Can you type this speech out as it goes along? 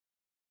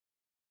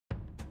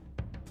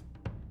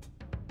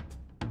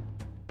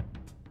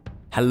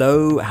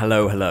Hello,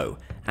 hello, hello,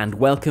 and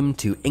welcome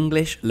to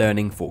English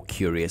Learning for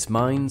Curious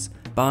Minds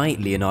by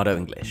Leonardo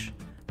English,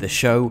 the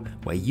show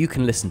where you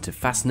can listen to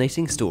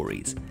fascinating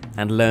stories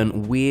and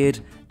learn weird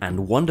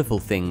and wonderful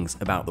things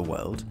about the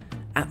world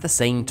at the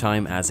same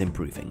time as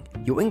improving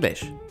your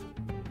English.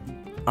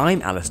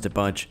 I'm Alistair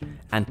Budge,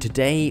 and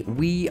today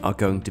we are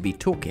going to be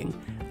talking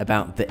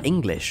about the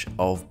English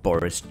of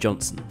Boris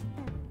Johnson.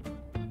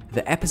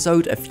 The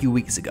episode a few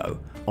weeks ago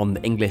on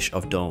the English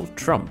of Donald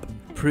Trump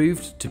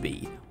proved to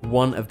be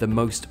one of the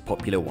most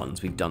popular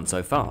ones we've done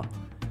so far.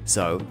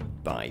 So,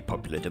 by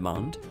popular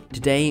demand,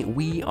 today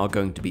we are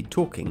going to be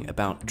talking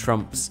about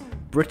Trump's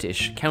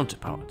British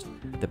counterpart,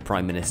 the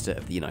Prime Minister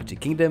of the United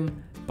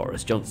Kingdom,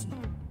 Boris Johnson.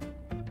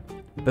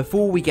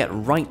 Before we get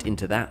right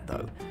into that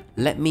though,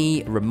 let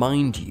me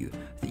remind you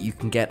that you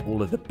can get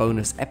all of the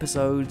bonus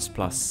episodes,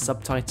 plus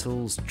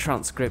subtitles,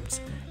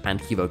 transcripts,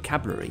 and key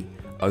vocabulary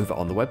over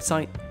on the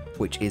website,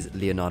 which is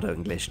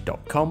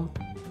leonardoenglish.com.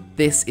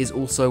 This is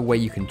also where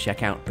you can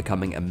check out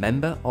becoming a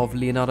member of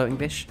Leonardo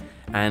English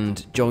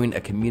and join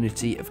a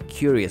community of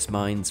curious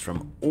minds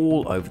from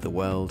all over the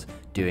world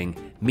doing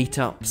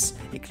meetups,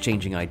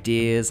 exchanging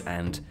ideas,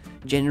 and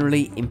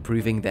generally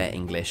improving their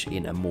English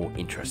in a more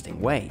interesting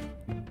way.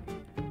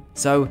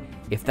 So,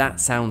 if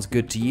that sounds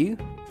good to you,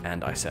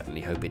 and I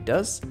certainly hope it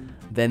does,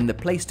 then the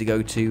place to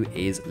go to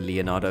is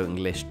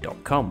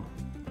leonardoenglish.com.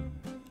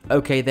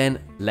 Okay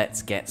then,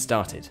 let's get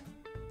started.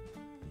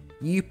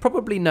 You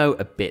probably know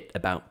a bit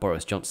about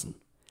Boris Johnson,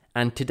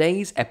 and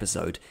today's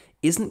episode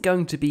isn't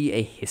going to be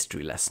a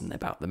history lesson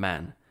about the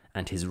man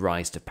and his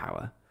rise to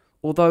power,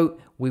 although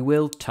we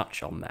will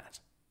touch on that.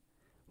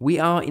 We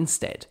are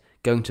instead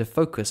going to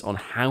focus on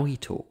how he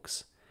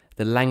talks,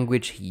 the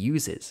language he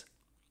uses,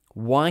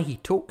 why he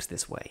talks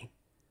this way,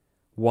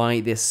 why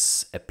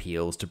this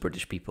appeals to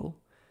British people,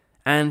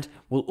 and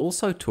we'll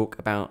also talk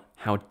about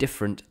how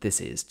different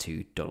this is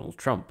to Donald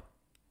Trump.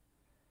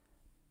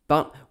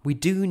 But we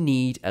do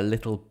need a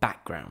little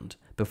background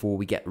before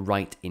we get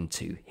right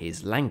into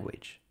his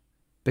language,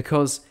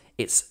 because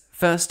it's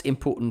first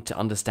important to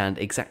understand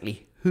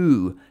exactly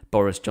who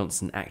Boris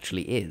Johnson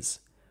actually is,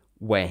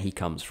 where he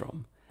comes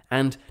from,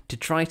 and to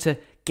try to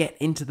get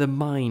into the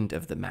mind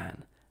of the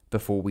man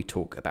before we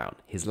talk about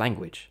his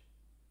language.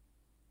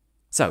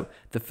 So,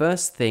 the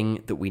first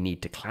thing that we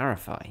need to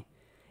clarify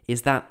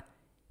is that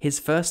his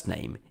first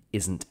name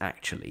isn't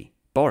actually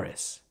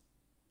Boris,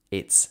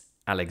 it's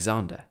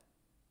Alexander.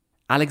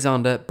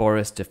 Alexander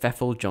Boris de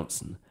Pfeffel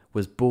Johnson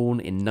was born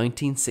in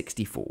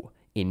 1964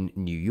 in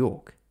New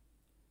York.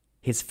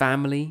 His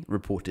family,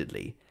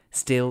 reportedly,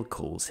 still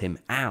calls him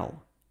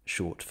Al,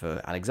 short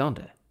for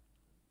Alexander.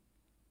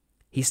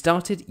 He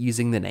started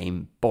using the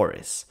name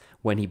Boris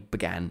when he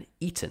began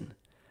Eton,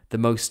 the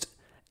most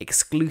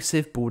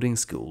exclusive boarding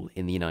school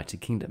in the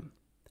United Kingdom,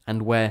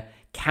 and where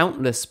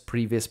countless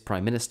previous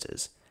prime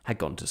ministers had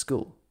gone to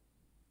school.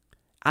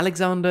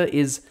 Alexander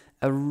is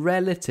a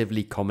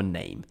relatively common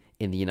name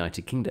in the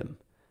United Kingdom,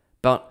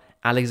 but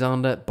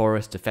Alexander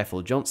Boris de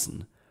Pfeffel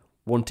Johnson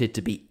wanted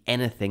to be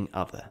anything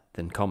other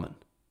than common.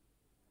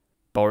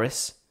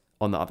 Boris,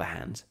 on the other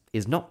hand,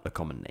 is not a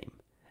common name,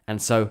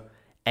 and so,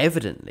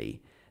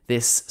 evidently,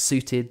 this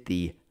suited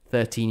the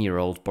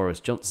 13-year-old Boris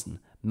Johnson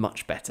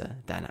much better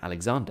than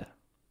Alexander.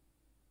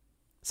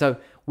 So,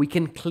 we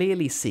can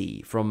clearly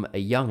see from a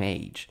young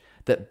age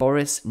that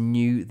Boris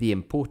knew the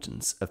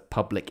importance of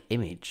public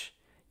image.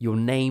 Your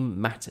name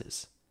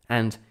matters,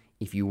 and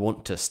if you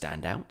want to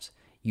stand out,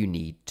 you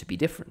need to be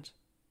different.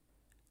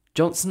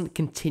 Johnson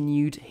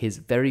continued his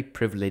very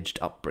privileged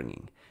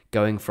upbringing,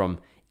 going from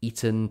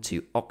Eton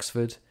to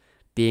Oxford,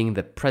 being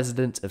the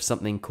president of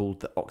something called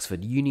the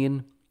Oxford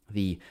Union,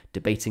 the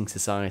debating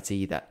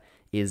society that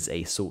is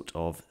a sort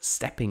of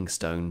stepping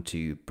stone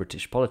to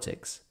British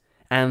politics,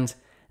 and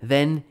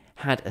then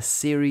had a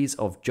series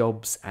of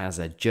jobs as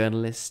a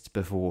journalist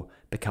before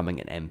becoming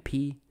an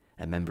MP,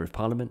 a Member of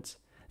Parliament,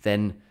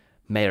 then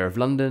Mayor of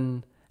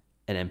London,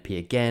 an MP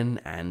again,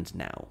 and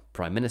now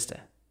Prime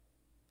Minister.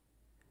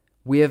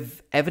 We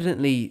have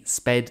evidently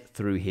sped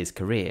through his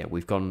career,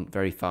 we've gone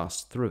very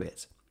fast through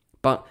it,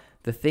 but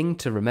the thing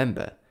to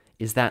remember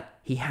is that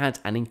he had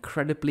an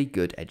incredibly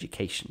good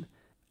education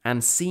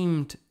and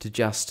seemed to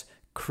just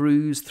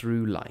cruise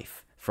through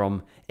life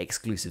from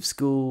exclusive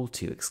school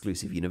to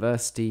exclusive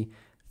university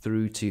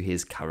through to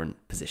his current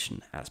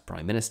position as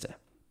Prime Minister.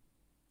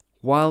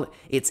 While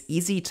it's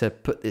easy to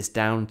put this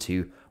down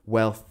to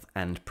wealth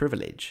and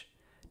privilege,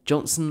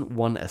 Johnson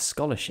won a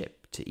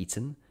scholarship to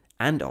Eton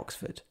and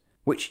Oxford,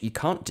 which you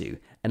can't do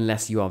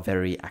unless you are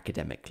very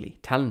academically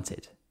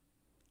talented.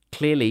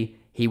 Clearly,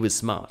 he was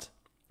smart,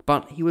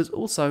 but he was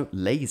also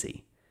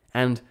lazy,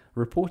 and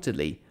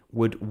reportedly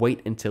would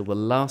wait until the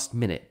last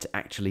minute to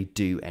actually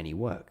do any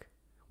work,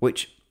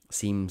 which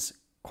seems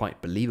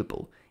quite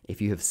believable if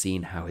you have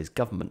seen how his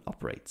government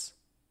operates.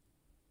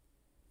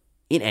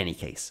 In any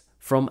case,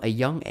 from a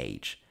young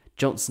age,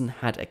 Johnson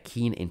had a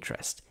keen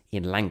interest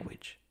in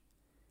language.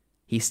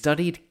 He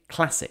studied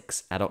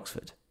classics at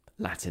Oxford,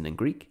 Latin and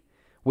Greek,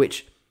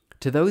 which,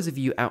 to those of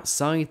you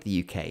outside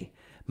the UK,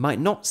 might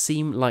not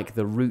seem like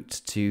the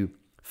route to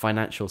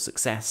financial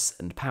success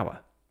and power.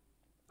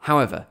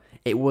 However,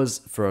 it was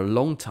for a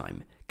long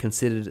time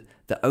considered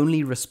the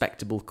only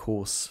respectable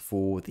course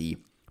for the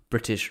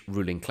British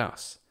ruling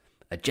class.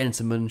 A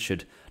gentleman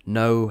should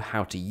know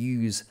how to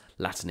use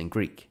Latin and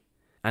Greek,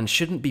 and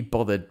shouldn't be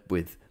bothered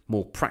with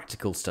more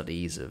practical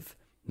studies of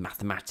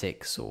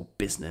mathematics or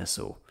business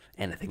or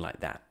anything like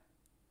that.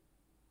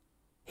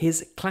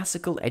 His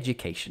classical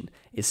education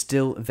is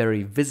still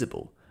very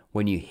visible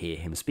when you hear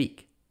him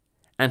speak,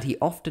 and he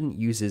often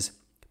uses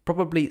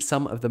probably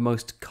some of the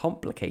most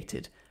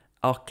complicated,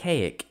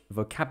 archaic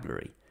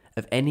vocabulary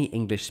of any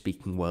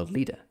English-speaking world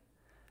leader,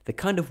 the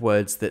kind of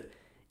words that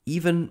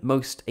even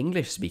most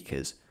English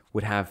speakers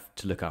would have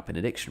to look up in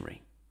a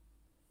dictionary.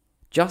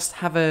 Just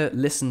have a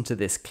listen to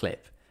this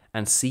clip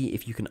and see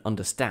if you can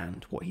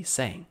understand what he's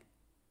saying.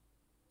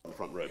 On the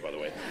front row, by the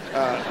way.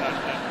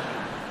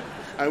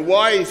 And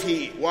why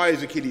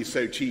is Achilles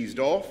so cheesed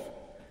off?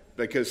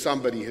 Because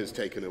somebody has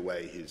taken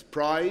away his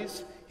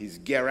prize, his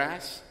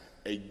geras,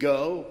 a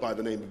girl by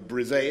the name of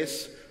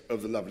Briseis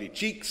of the lovely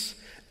cheeks.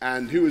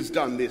 And who has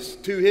done this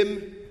to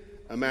him?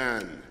 A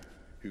man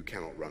who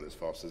cannot run as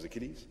fast as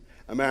Achilles.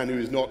 A man who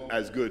is not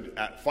as good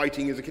at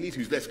fighting as Achilles,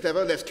 who's less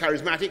clever, less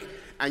charismatic,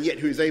 and yet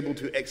who is able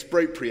to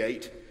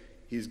expropriate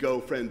his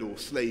girlfriend or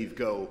slave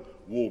girl,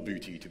 war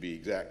booty to be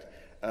exact,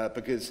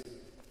 because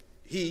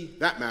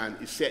that man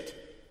is set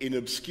in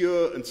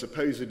obscure and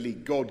supposedly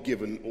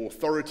God-given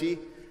authority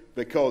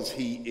because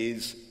he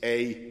is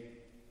a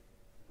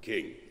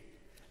king.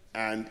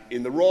 And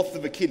in the wrath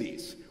of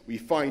Achilles, we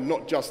find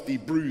not just the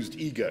bruised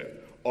ego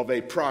of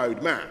a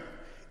proud man.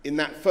 In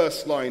that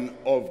first line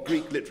of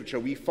Greek literature,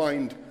 we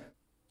find...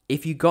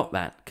 If you got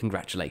that,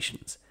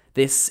 congratulations.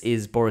 This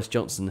is Boris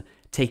Johnson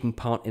taking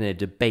part in a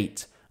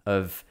debate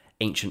of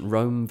ancient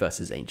Rome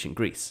versus ancient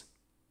Greece.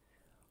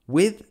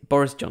 With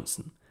Boris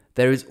Johnson,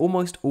 there is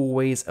almost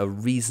always a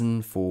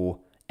reason for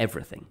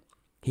everything.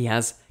 He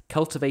has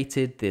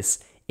cultivated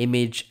this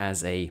image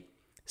as a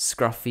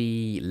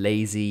scruffy,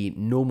 lazy,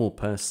 normal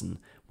person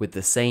with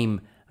the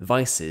same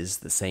vices,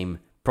 the same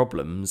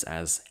problems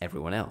as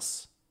everyone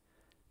else.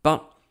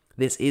 But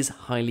this is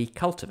highly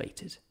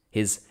cultivated.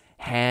 His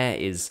hair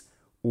is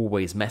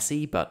always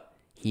messy, but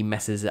he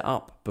messes it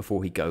up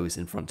before he goes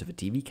in front of a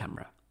TV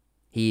camera.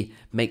 He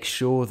makes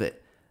sure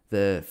that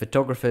the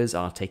photographers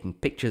are taking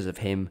pictures of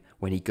him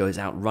when he goes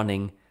out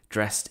running,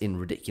 dressed in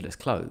ridiculous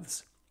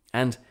clothes.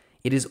 And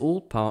it is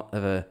all part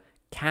of a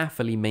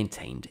carefully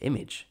maintained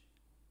image.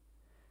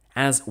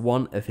 As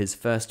one of his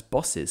first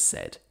bosses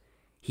said,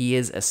 he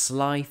is a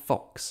sly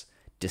fox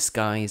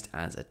disguised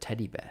as a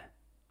teddy bear.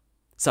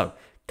 So,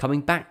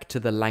 coming back to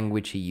the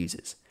language he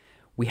uses,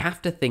 we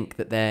have to think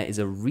that there is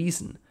a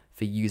reason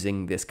for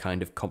using this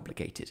kind of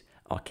complicated,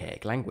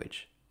 archaic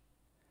language.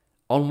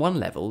 On one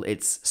level,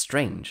 it's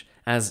strange,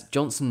 as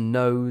Johnson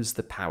knows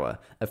the power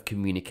of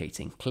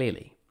communicating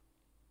clearly.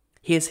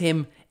 Here's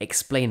him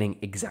explaining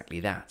exactly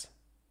that.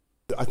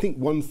 I think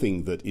one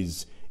thing that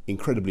is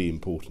incredibly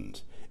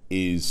important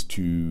is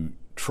to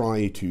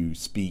try to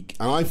speak,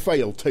 and I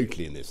fail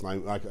totally in this,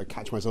 and I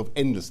catch myself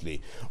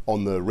endlessly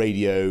on the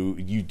radio,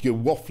 you're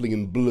waffling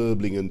and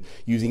blurbling and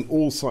using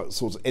all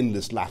sorts of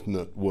endless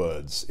Latin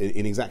words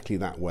in exactly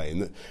that way,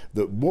 and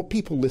that what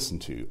people listen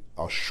to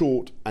are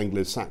short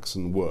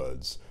Anglo-Saxon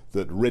words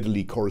that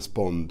readily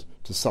correspond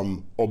to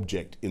some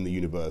object in the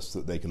universe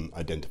that they can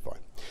identify.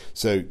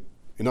 So,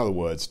 in other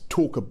words,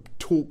 talk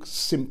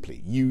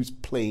simply, use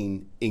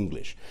plain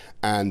English,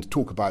 and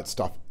talk about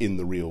stuff in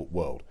the real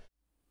world.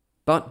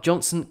 But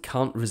Johnson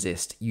can't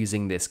resist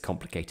using this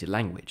complicated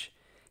language.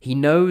 He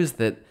knows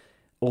that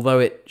although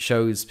it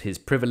shows his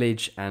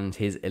privilege and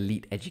his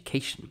elite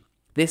education,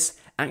 this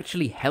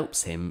actually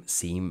helps him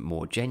seem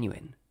more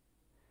genuine.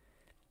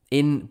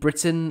 In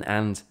Britain,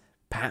 and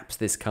perhaps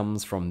this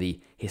comes from the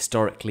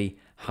historically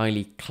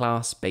highly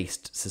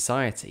class-based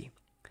society,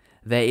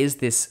 there is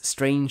this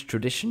strange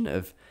tradition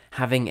of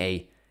having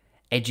a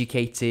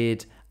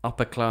educated,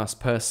 upper-class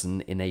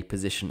person in a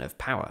position of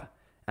power,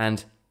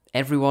 and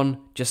everyone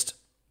just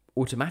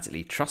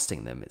automatically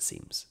trusting them, it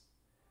seems.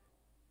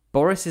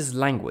 Boris's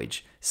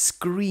language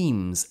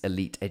screams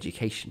elite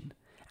education,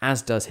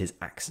 as does his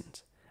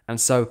accent, and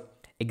so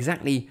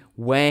exactly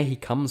where he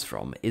comes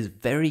from is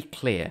very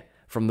clear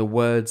from the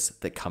words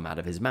that come out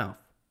of his mouth.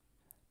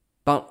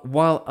 But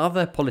while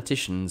other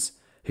politicians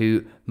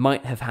who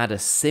might have had a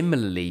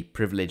similarly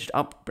privileged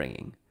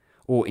upbringing,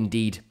 or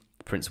indeed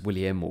Prince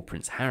William or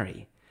Prince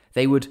Harry,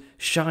 they would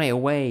shy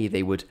away,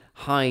 they would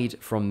hide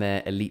from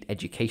their elite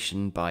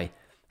education by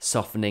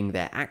softening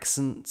their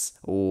accents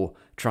or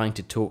trying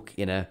to talk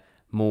in a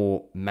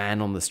more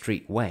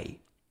man-on-the-street way.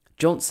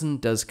 Johnson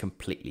does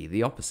completely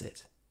the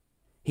opposite.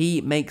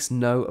 He makes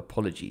no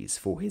apologies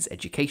for his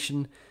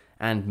education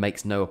and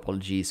makes no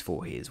apologies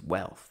for his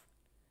wealth.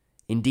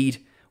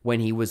 Indeed, when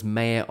he was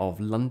mayor of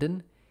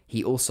London,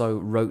 he also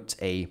wrote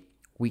a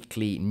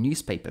weekly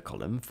newspaper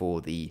column for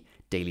the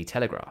Daily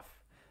Telegraph,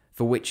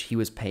 for which he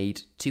was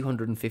paid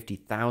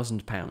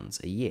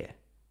 £250,000 a year.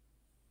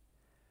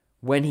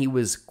 When he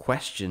was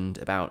questioned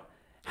about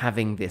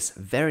having this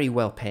very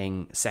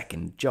well-paying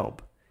second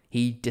job,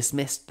 he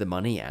dismissed the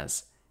money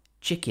as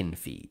chicken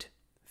feed,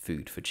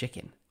 food for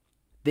chicken.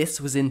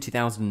 This was in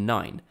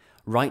 2009,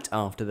 right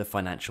after the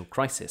financial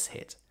crisis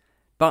hit.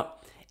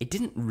 But it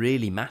didn't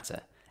really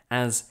matter,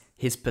 as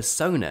his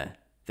persona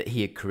that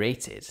he had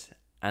created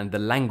and the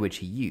language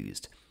he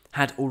used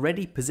had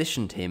already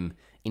positioned him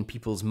in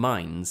people's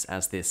minds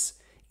as this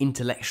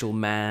intellectual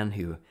man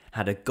who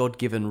had a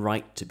God-given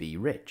right to be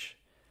rich.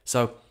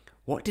 So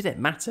what did it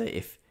matter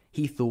if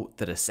he thought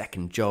that a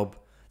second job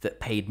that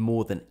paid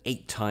more than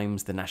 8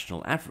 times the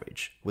national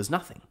average was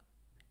nothing?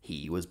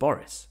 He was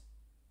Boris.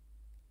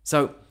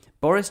 So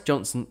Boris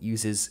Johnson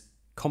uses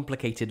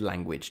complicated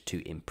language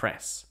to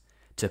impress,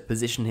 to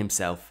position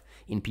himself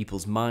in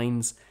people's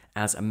minds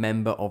as a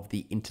member of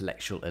the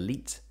intellectual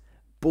elite,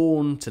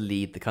 born to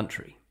lead the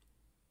country.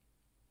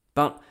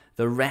 But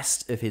the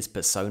rest of his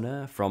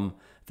persona, from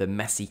the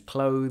messy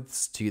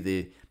clothes to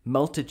the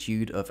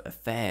multitude of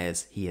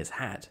affairs he has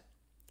had,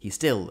 he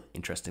still,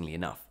 interestingly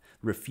enough,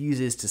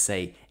 refuses to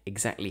say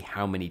exactly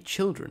how many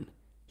children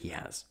he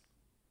has.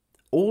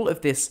 All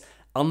of this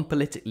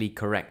unpolitically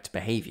correct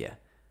behaviour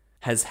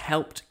has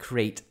helped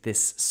create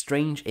this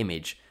strange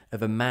image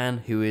of a man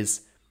who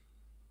is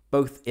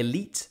both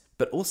elite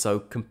but also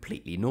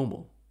completely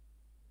normal.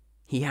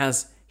 He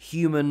has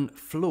human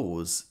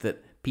flaws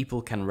that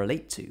people can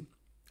relate to,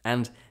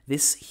 and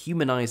this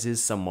humanises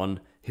someone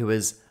who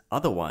has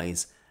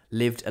otherwise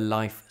lived a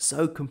life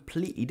so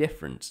completely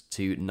different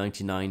to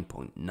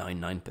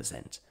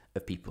 99.99%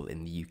 of people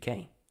in the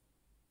UK.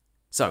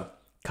 So,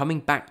 coming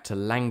back to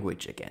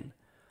language again,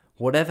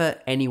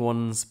 whatever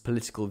anyone's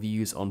political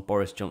views on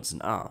Boris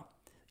Johnson are,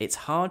 it's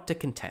hard to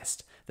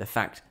contest the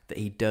fact that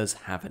he does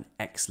have an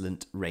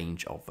excellent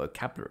range of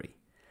vocabulary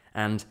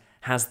and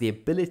has the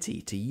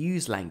ability to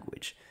use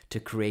language to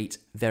create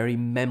very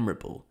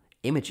memorable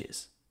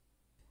images.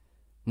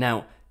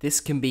 Now, this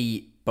can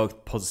be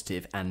both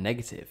positive and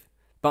negative,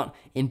 but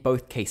in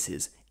both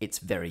cases, it's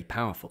very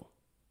powerful.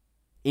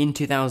 In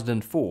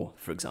 2004,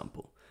 for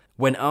example,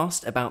 when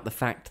asked about the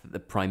fact that the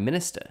Prime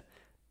Minister,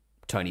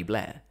 Tony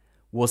Blair,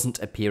 wasn't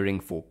appearing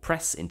for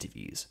press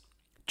interviews,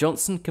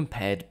 Johnson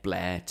compared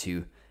Blair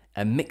to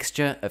a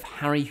mixture of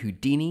Harry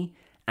Houdini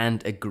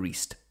and a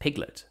greased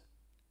piglet.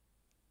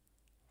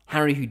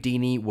 Harry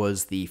Houdini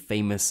was the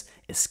famous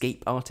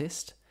escape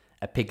artist,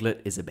 a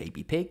piglet is a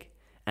baby pig,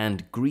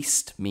 and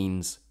greased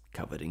means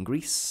covered in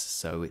grease,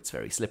 so it's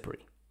very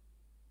slippery.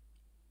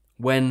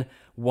 When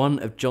one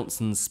of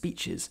Johnson's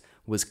speeches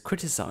was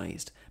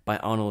criticised by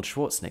Arnold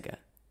Schwarzenegger,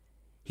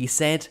 he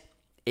said,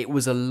 "It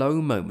was a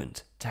low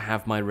moment to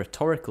have my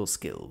rhetorical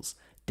skills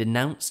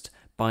denounced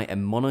by a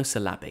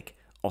monosyllabic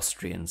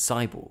Austrian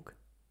cyborg."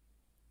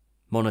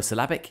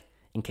 Monosyllabic,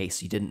 in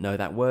case you didn't know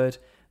that word,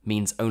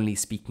 means only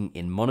speaking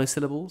in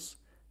monosyllables,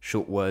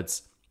 short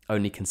words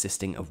only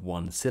consisting of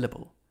one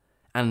syllable,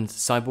 and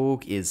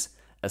cyborg is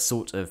a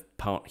sort of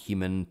part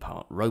human,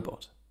 part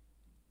robot.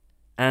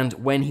 And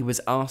when he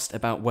was asked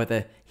about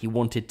whether he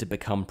wanted to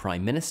become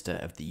Prime Minister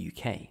of the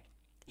UK,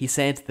 he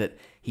said that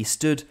he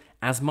stood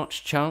as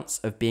much chance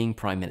of being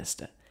Prime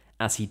Minister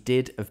as he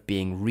did of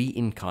being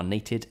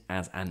reincarnated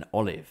as an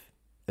olive,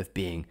 of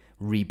being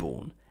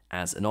reborn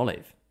as an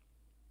olive.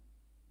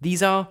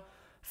 These are,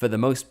 for the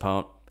most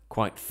part,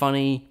 quite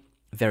funny,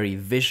 very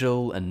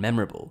visual and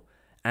memorable,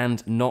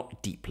 and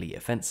not deeply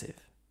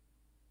offensive.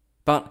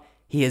 But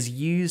he has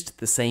used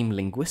the same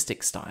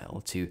linguistic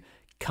style to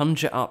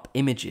conjure up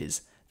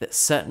images that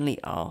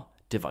certainly are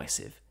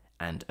divisive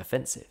and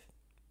offensive.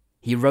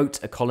 He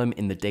wrote a column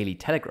in the Daily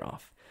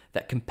Telegraph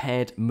that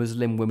compared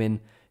Muslim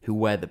women who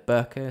wear the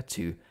burqa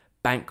to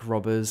bank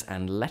robbers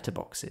and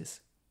letterboxes.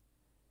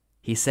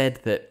 He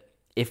said that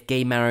if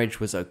gay marriage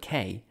was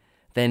okay,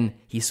 then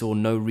he saw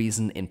no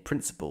reason in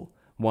principle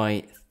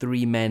why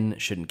 3 men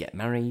shouldn't get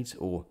married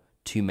or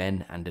 2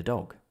 men and a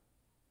dog.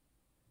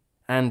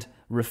 And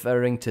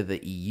referring to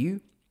the EU,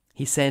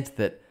 he said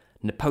that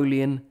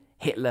Napoleon,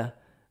 Hitler,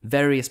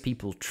 various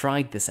people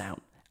tried this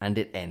out and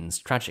it ends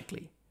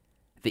tragically.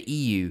 The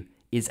EU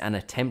is an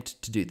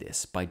attempt to do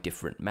this by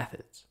different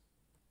methods.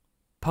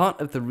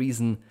 Part of the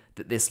reason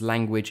that this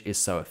language is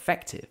so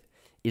effective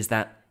is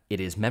that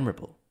it is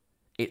memorable.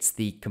 It's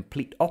the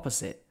complete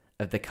opposite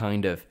of the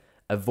kind of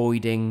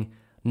avoiding,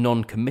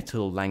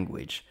 non-committal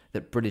language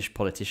that British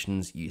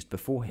politicians used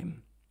before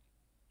him.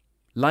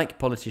 Like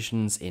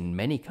politicians in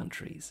many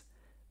countries,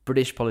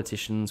 British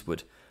politicians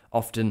would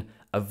often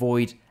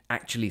avoid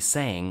actually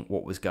saying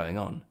what was going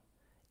on,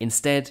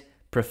 instead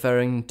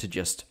preferring to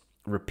just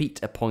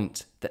repeat a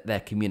point that their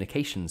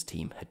communications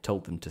team had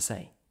told them to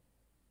say.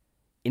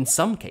 In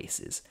some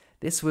cases,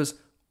 this was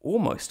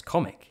almost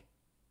comic.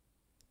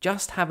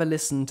 Just have a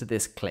listen to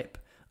this clip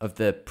of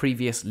the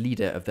previous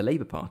leader of the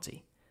Labour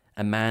Party,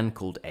 a man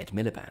called Ed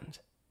Miliband.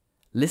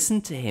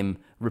 Listen to him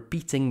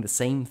repeating the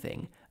same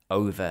thing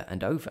over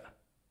and over.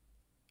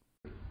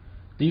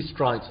 These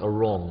strikes are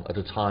wrong at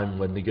a time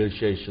when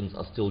negotiations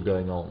are still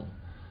going on,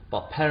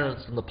 but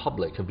parents and the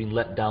public have been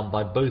let down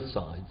by both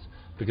sides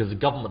because the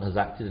government has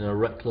acted in a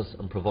reckless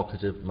and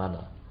provocative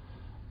manner.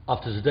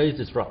 After today's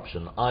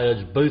disruption, I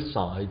urge both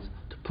sides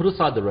to put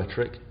aside the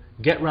rhetoric,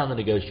 get round the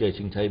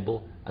negotiating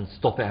table and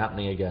stop it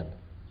happening again.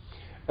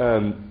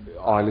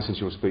 I listened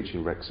to your speech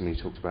in Wrexham and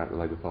you talked about the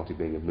Labour Party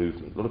being a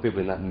movement. A lot of people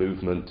in that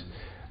movement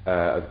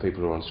are the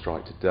people who are on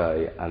strike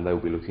today, and they'll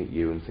be looking at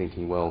you and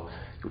thinking, well,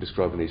 you're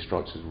describing these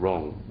strikes as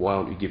wrong. Why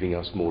aren't you giving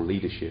us more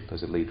leadership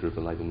as a leader of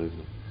the Labour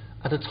movement?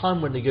 At a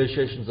time when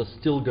negotiations are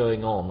still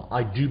going on,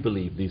 I do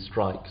believe these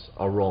strikes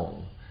are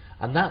wrong.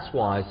 And that's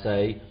why I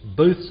say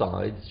both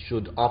sides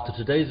should, after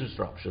today's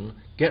disruption,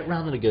 get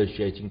round the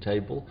negotiating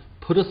table,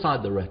 put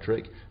aside the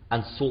rhetoric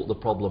and sort the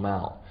problem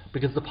out.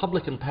 Because the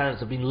public and parents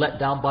have been let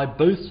down by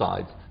both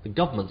sides. The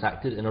government's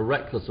acted in a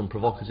reckless and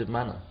provocative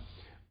manner.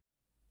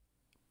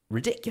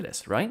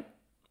 Ridiculous, right?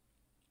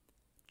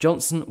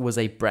 Johnson was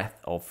a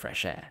breath of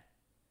fresh air.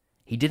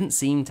 He didn't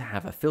seem to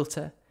have a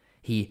filter,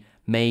 he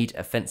made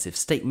offensive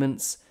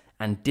statements,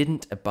 and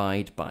didn't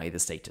abide by the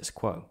status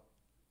quo.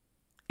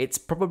 It's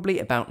probably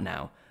about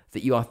now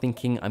that you are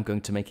thinking I'm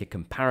going to make a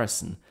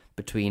comparison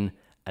between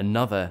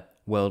another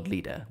world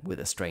leader with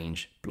a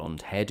strange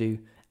blonde hairdo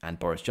and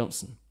Boris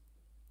Johnson.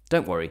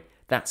 Don't worry,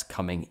 that's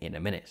coming in a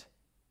minute.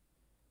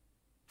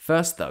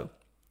 First though,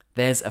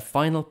 there's a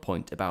final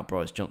point about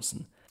Boris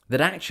Johnson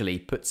that actually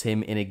puts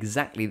him in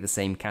exactly the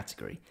same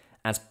category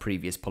as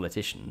previous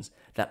politicians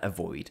that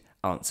avoid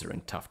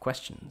answering tough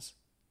questions,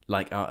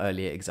 like our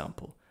earlier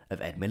example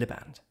of Ed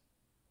Miliband.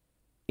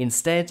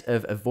 Instead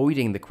of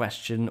avoiding the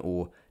question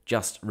or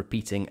just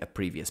repeating a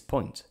previous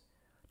point,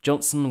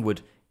 Johnson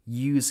would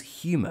use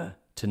humour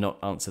to not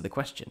answer the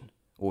question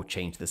or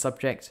change the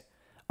subject,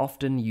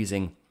 often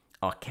using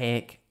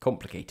archaic,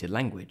 complicated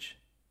language.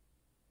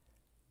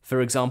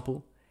 For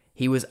example,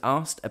 he was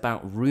asked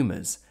about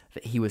rumours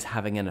that he was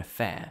having an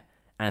affair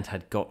and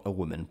had got a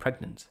woman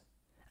pregnant,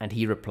 and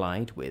he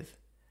replied with,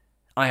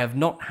 "I have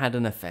not had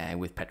an affair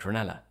with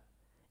Petronella.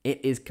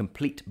 It is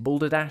complete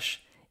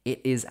balderdash. It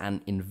is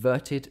an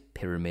inverted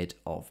pyramid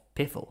of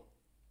piffle."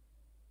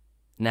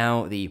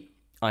 Now, the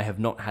 "I have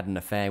not had an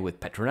affair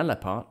with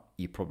Petronella" part,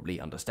 you probably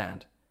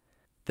understand.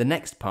 The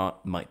next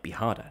part might be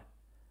harder.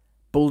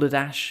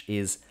 Balderdash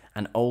is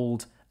an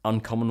old,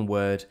 uncommon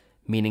word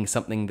meaning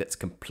something that's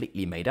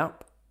completely made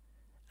up.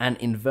 An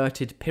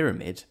inverted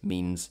pyramid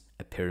means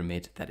a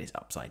pyramid that is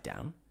upside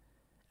down.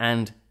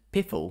 And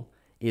piffle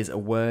is a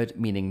word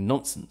meaning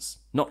nonsense,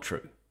 not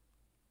true.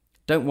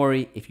 Don't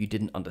worry if you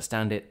didn't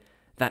understand it.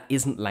 That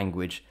isn't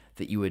language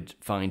that you would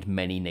find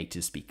many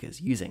native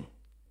speakers using.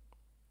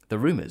 The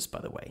rumours,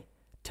 by the way,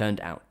 turned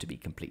out to be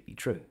completely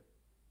true.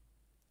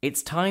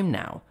 It's time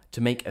now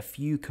to make a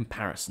few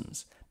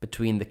comparisons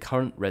between the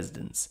current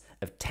residents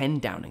of 10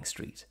 Downing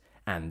Street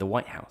and the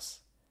White House,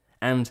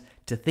 and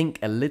to think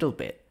a little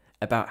bit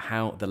about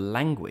how the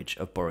language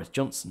of Boris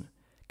Johnson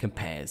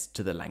compares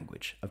to the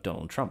language of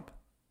Donald Trump.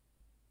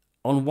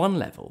 On one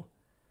level,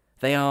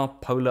 they are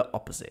polar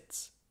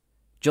opposites.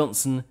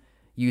 Johnson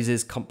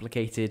uses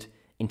complicated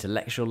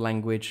intellectual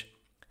language,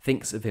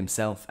 thinks of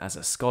himself as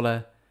a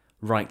scholar,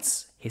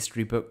 writes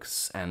history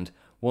books, and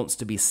wants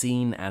to be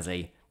seen as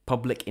a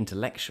public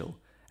intellectual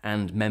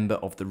and member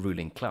of the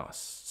ruling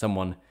class,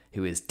 someone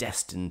who is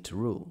destined to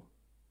rule.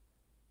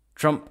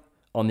 Trump,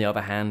 on the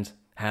other hand,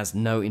 has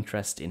no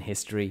interest in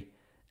history,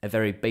 a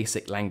very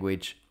basic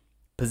language,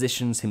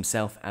 positions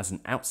himself as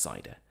an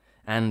outsider,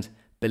 and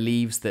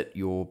believes that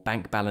your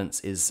bank balance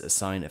is a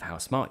sign of how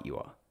smart you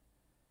are.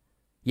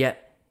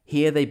 Yet,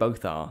 here they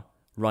both are,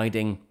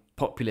 riding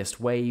populist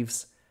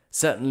waves,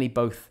 certainly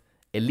both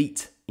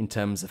elite in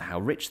terms of how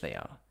rich they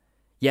are,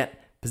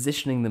 yet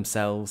positioning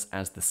themselves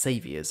as the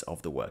saviours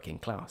of the working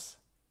class.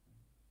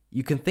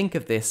 You can think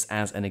of this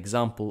as an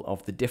example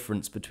of the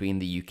difference between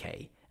the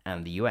UK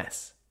and the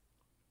US.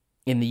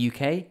 In the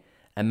UK,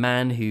 a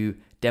man who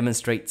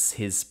demonstrates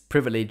his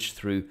privilege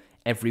through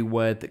every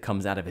word that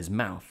comes out of his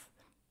mouth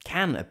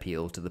can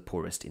appeal to the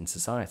poorest in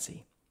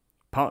society,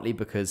 partly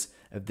because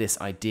of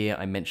this idea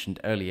I mentioned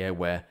earlier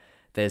where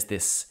there's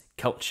this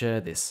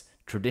culture, this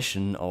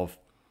tradition of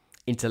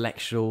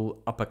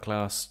intellectual,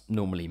 upper-class,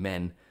 normally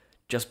men,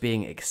 just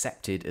being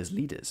accepted as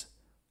leaders,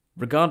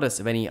 regardless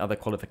of any other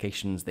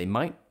qualifications they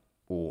might,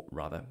 or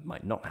rather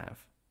might not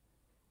have.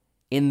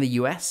 In the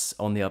US,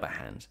 on the other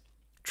hand,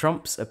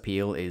 Trump's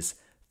appeal is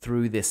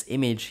through this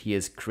image he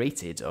has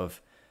created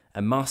of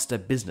a master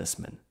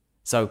businessman,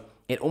 so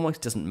it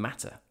almost doesn't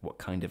matter what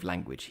kind of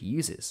language he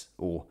uses,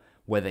 or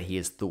whether he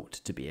is thought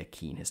to be a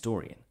keen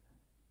historian.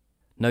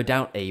 No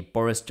doubt a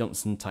Boris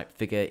Johnson type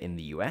figure in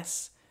the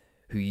US,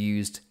 who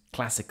used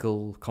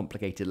classical,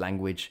 complicated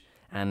language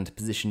and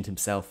positioned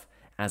himself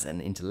as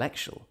an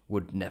intellectual,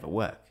 would never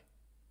work.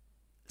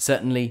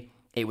 Certainly,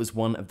 it was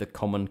one of the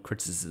common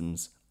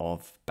criticisms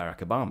of Barack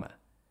Obama,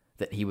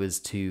 that he was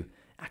too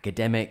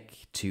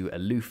academic, too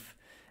aloof,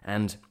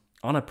 and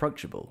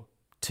unapproachable,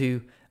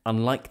 too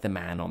unlike the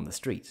man on the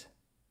street.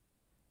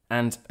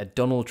 And a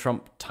Donald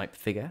Trump type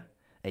figure,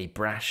 a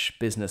brash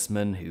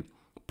businessman who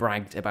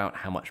bragged about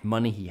how much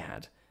money he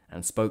had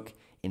and spoke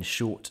in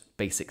short,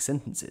 basic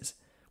sentences,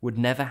 would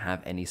never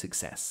have any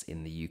success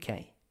in the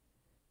UK.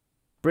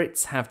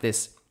 Brits have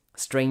this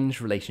strange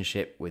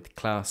relationship with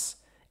class,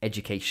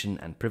 education,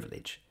 and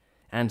privilege,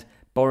 and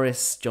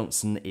Boris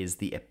Johnson is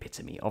the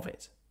epitome of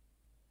it.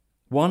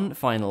 One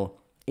final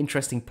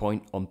interesting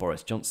point on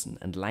Boris Johnson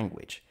and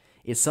language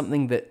is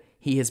something that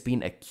he has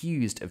been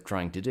accused of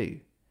trying to do,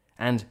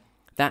 and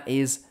that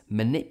is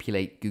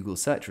manipulate Google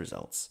search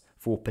results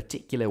for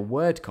particular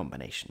word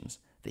combinations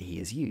that he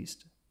has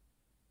used.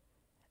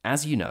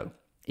 As you know,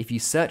 if you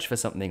search for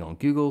something on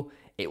Google,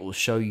 it will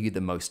show you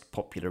the most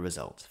popular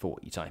result for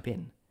what you type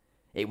in.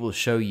 It will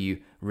show you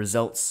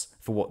results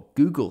for what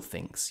Google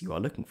thinks you are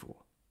looking for.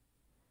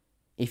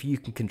 If you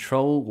can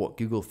control what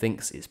Google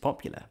thinks is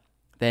popular,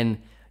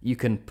 then you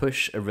can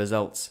push a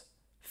result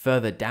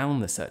further down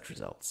the search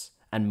results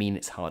and mean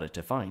it's harder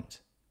to find.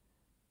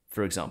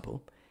 For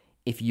example,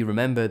 if you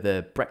remember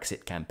the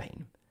Brexit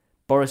campaign,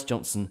 Boris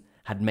Johnson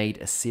had made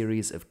a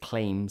series of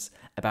claims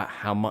about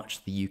how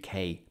much the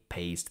UK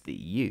pays to the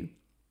EU,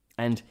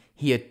 and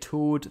he had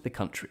toured the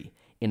country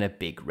in a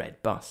big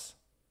red bus.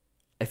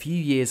 A few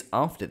years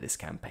after this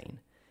campaign,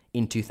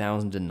 in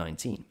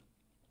 2019,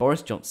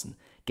 Boris Johnson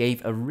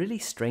gave a really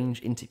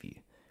strange interview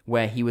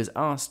where he was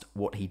asked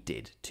what he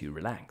did to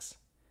relax.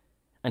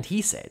 And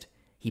he said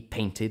he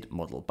painted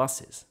model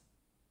buses.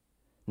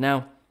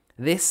 Now,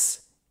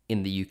 this,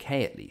 in the UK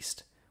at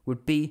least,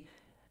 would be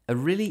a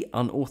really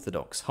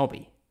unorthodox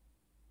hobby.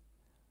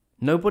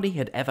 Nobody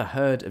had ever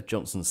heard of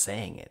Johnson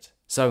saying it,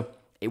 so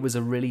it was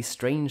a really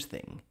strange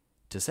thing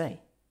to say.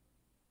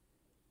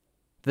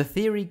 The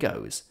theory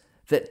goes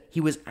that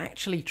he was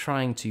actually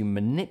trying to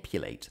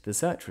manipulate the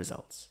search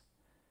results.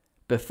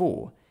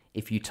 Before,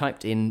 if you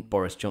typed in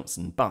Boris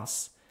Johnson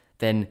bus,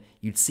 then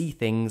you'd see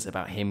things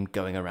about him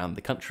going around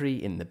the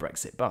country in the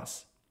Brexit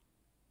bus.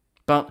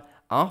 But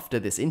after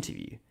this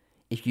interview,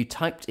 if you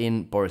typed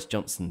in Boris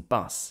Johnson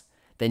bus,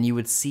 then you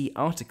would see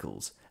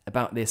articles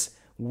about this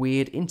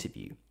weird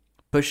interview,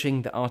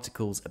 pushing the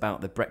articles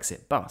about the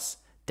Brexit bus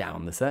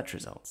down the search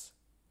results.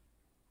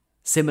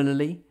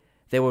 Similarly,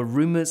 there were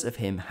rumours of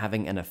him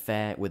having an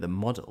affair with a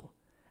model,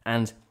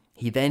 and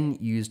he then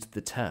used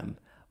the term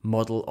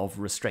model of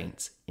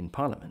restraint in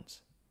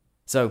Parliament.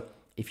 So,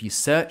 if you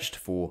searched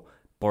for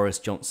Boris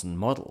Johnson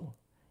model,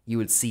 you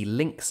would see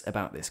links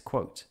about this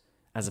quote,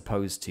 as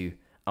opposed to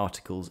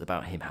articles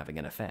about him having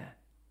an affair.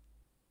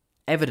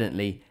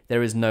 Evidently,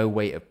 there is no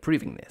way of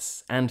proving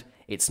this, and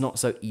it's not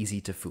so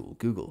easy to fool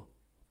Google,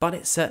 but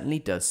it certainly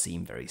does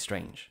seem very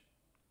strange.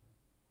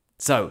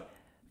 So,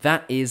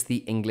 that is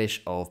the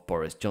English of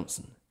Boris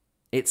Johnson.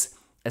 It's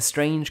a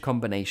strange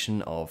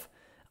combination of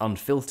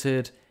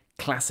unfiltered,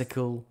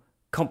 classical,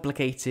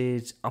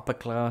 complicated, upper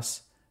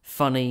class,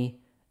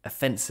 funny,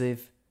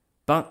 offensive,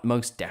 but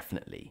most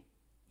definitely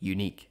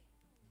unique.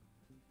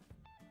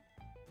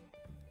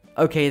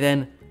 Okay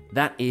then,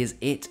 that is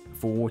it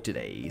for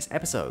today's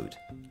episode.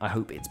 I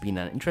hope it's been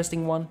an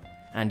interesting one,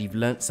 and you've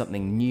learnt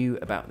something new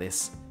about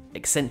this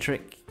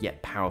eccentric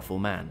yet powerful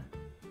man.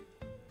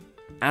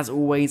 As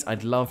always,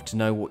 I'd love to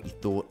know what you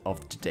thought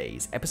of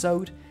today's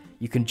episode.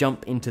 You can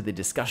jump into the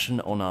discussion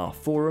on our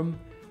forum,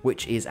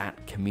 which is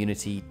at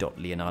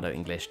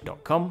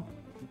community.leonardoenglish.com.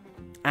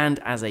 And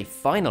as a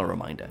final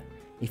reminder,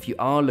 if you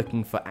are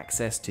looking for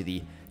access to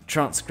the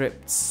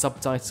transcripts,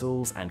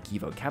 subtitles, and key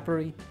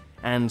vocabulary,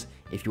 and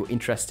if you're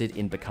interested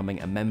in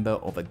becoming a member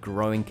of a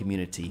growing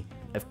community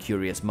of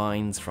curious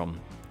minds from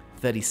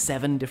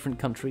 37 different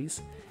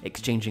countries,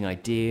 exchanging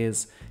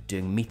ideas,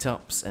 doing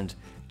meetups, and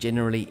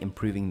generally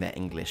improving their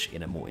English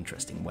in a more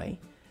interesting way,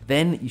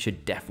 then you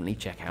should definitely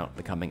check out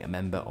becoming a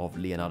member of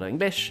Leonardo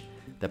English.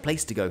 The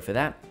place to go for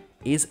that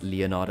is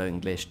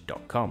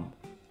leonardoenglish.com.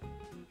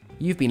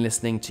 You've been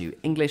listening to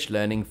English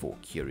Learning for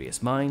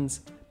Curious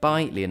Minds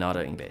by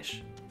Leonardo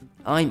English.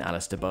 I'm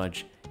Alistair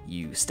Budge.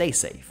 You stay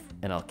safe,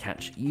 and I'll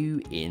catch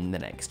you in the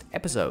next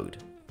episode.